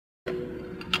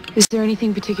Is there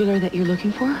anything particular that you're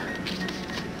looking for?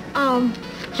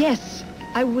 Yes.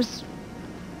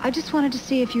 I just wanted to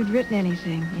see if you'd written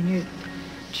anything in your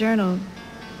journal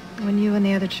when you and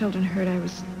the other children heard I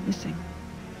was missing.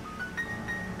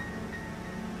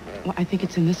 Well, I think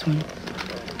it's in this one.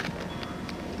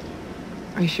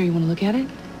 Are you sure you want to look at it?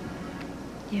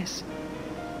 Yes.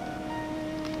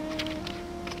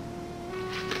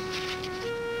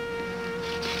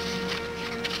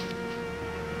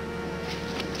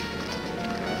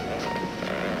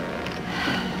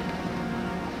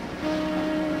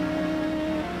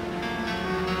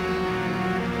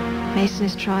 Mason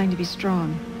is trying to be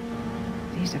strong.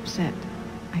 He's upset.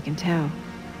 I can tell.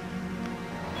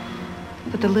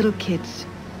 But the little kids,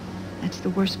 that's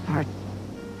the worst part.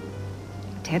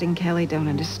 Ted and Kelly don't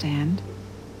understand.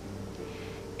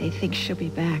 They think she'll be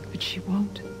back, but she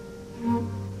won't.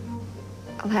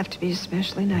 I'll have to be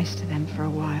especially nice to them for a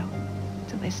while,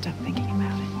 till they stop thinking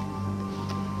about it.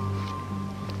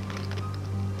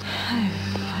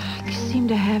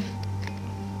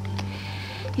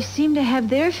 You seem to have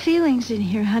their feelings in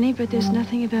here, honey, but there's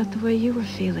nothing about the way you were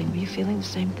feeling. Were you feeling the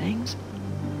same things?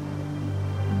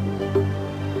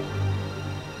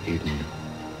 Eden.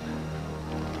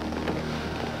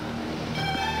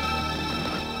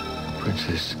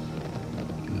 Princess,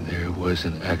 there was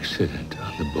an accident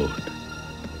on the boat.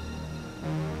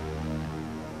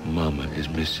 Mama is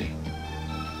missing.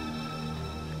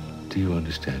 Do you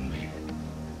understand me?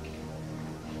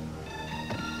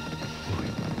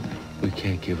 We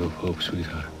can't give up hope,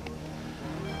 sweetheart.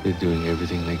 They're doing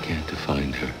everything they can to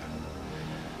find her.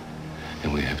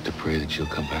 And we have to pray that she'll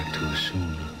come back to us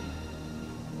soon.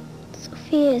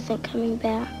 Sophia isn't coming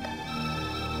back.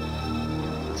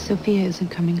 Sophia isn't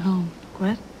coming home.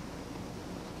 What?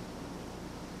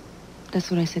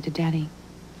 That's what I said to Daddy.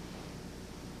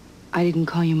 I didn't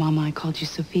call you Mama, I called you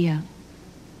Sophia.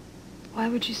 Why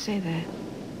would you say that?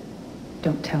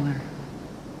 Don't tell her.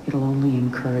 It'll only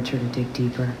encourage her to dig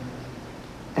deeper.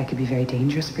 That could be very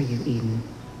dangerous for you, Eden.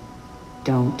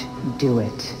 Don't do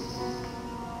it.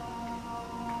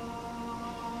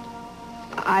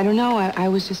 I don't know. I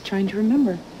was just trying to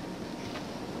remember.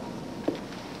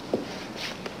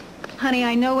 Honey,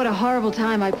 I know what a horrible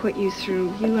time I put you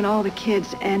through, you and all the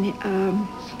kids, and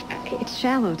it's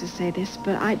shallow to say this,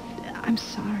 but I'm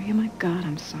sorry. Oh, my God,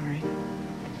 I'm sorry.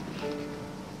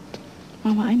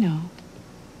 Mama, I know.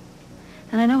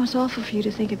 And I know it's awful for you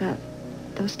to think about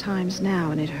those times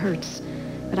now, and it hurts.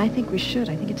 But I think we should.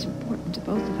 I think it's important to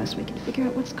both of us. We can figure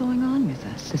out what's going on with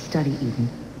us. The study, Eden.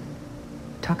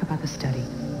 Talk about the study.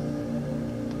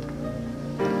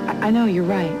 I know, you're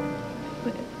right.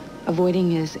 But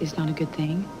avoiding is not a good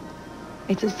thing.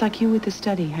 It's like you with the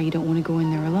study, how you don't want to go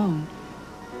in there alone.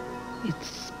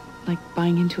 It's like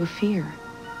buying into a fear.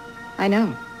 I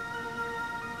know.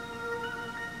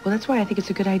 Well, that's why I think it's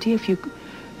a good idea if you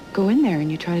go in there and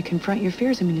you try to confront your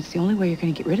fears. I mean, it's the only way you're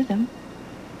going to get rid of them.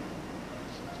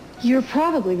 You're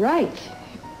probably right.